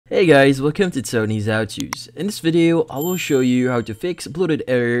Hey guys, welcome to Tony's How To's. In this video, I will show you how to fix Bluetooth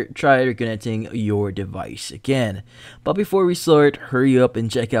error, try reconnecting your device again. But before we start, hurry up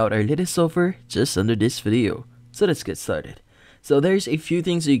and check out our latest software just under this video. So let's get started. So there's a few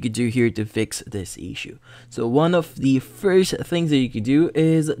things that you could do here to fix this issue. So one of the first things that you could do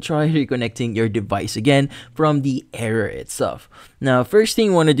is try reconnecting your device again from the error itself. Now, first thing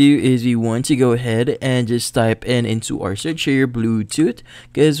we want to do is we want to go ahead and just type into our search here Bluetooth,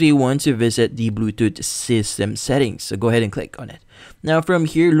 because we want to visit the Bluetooth system settings. So go ahead and click on it. Now from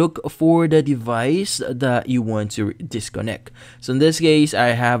here, look for the device that you want to disconnect. So in this case, I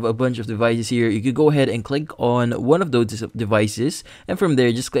have a bunch of devices here. You could go ahead and click on one of those devices, and from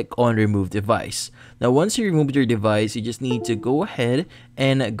there, just click on remove device. Now once you remove your device, you just need to go ahead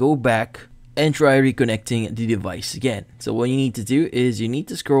and go back and try reconnecting the device again. So what you need to do is you need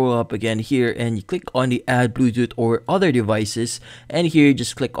to scroll up again here and you click on the add Bluetooth or other devices, and here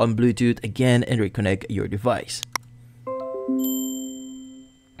just click on Bluetooth again and reconnect your device.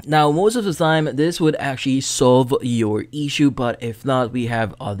 Now, most of the time, this would actually solve your issue, but if not, we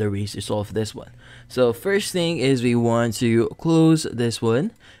have other ways to solve this one. So first thing is we want to close this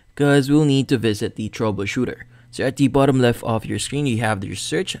one because we'll need to visit the Troubleshooter. So at the bottom left of your screen, you have your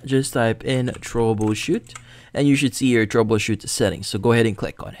search. Just type in Troubleshoot and you should see your Troubleshoot settings. So go ahead and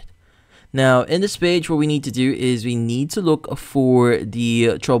click on it. Now, in this page, what we need to do is we need to look for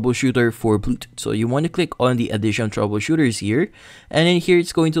the troubleshooter for Bluetooth. So you want to click on the additional troubleshooters here, and in here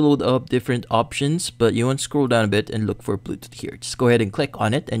it's going to load up different options, but you want to scroll down a bit and look for Bluetooth here. Just go ahead and click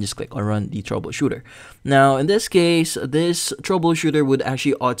on it and just click on run the troubleshooter. Now, in this case, this troubleshooter would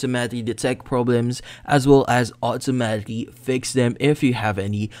actually automatically detect problems as well as automatically fix them if you have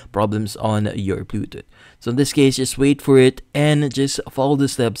any problems on your Bluetooth. So in this case, just wait for it and just follow the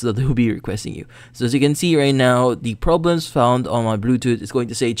steps that will be requesting you. So as you can see right now, the problems found on my Bluetooth is going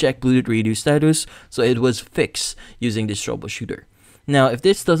to say check Bluetooth radio status. So it was fixed using this troubleshooter. Now, if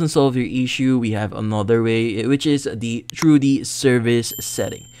this doesn't solve your issue, we have another way, which is through the service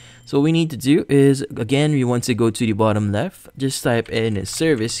setting. So what we need to do is, again, we want to go to the bottom left, just type in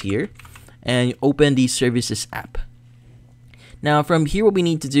service here and open the services app. Now from here, what we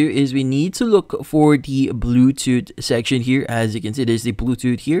need to do is we need to look for the Bluetooth section here. As you can see, there's the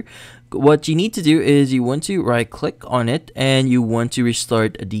Bluetooth here. What you need to do is you want to right click on it and you want to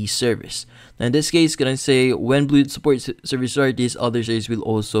restart the service. Now in this case, it's going to say when Bluetooth support service start, this other service will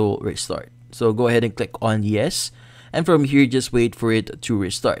also restart. So go ahead and click on yes. And from here, just wait for it to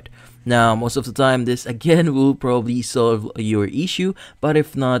restart. Now, most of the time, this again will probably solve your issue. But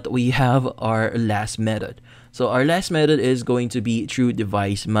if not, we have our last method. So our last method is going to be through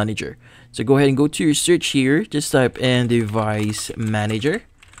device manager. So go ahead and go to your search here. Just type in device manager.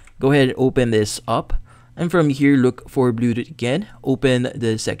 Go ahead and open this up. And from here, look for Bluetooth again. Open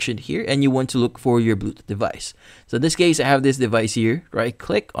the section here and you want to look for your Bluetooth device. So in this case, I have this device here. Right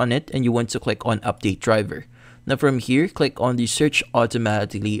click on it and you want to click on update driver. Now from here, click on the search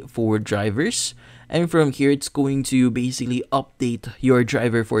automatically for drivers. And from here, it's going to basically update your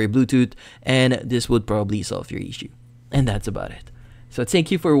driver for your Bluetooth, and this would probably solve your issue. And that's about it. So thank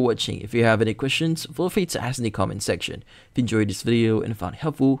you for watching. If you have any questions, feel free to ask in the comment section. If you enjoyed this video and found it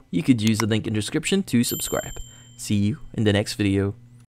helpful, you could use the link in the description to subscribe. See you in the next video.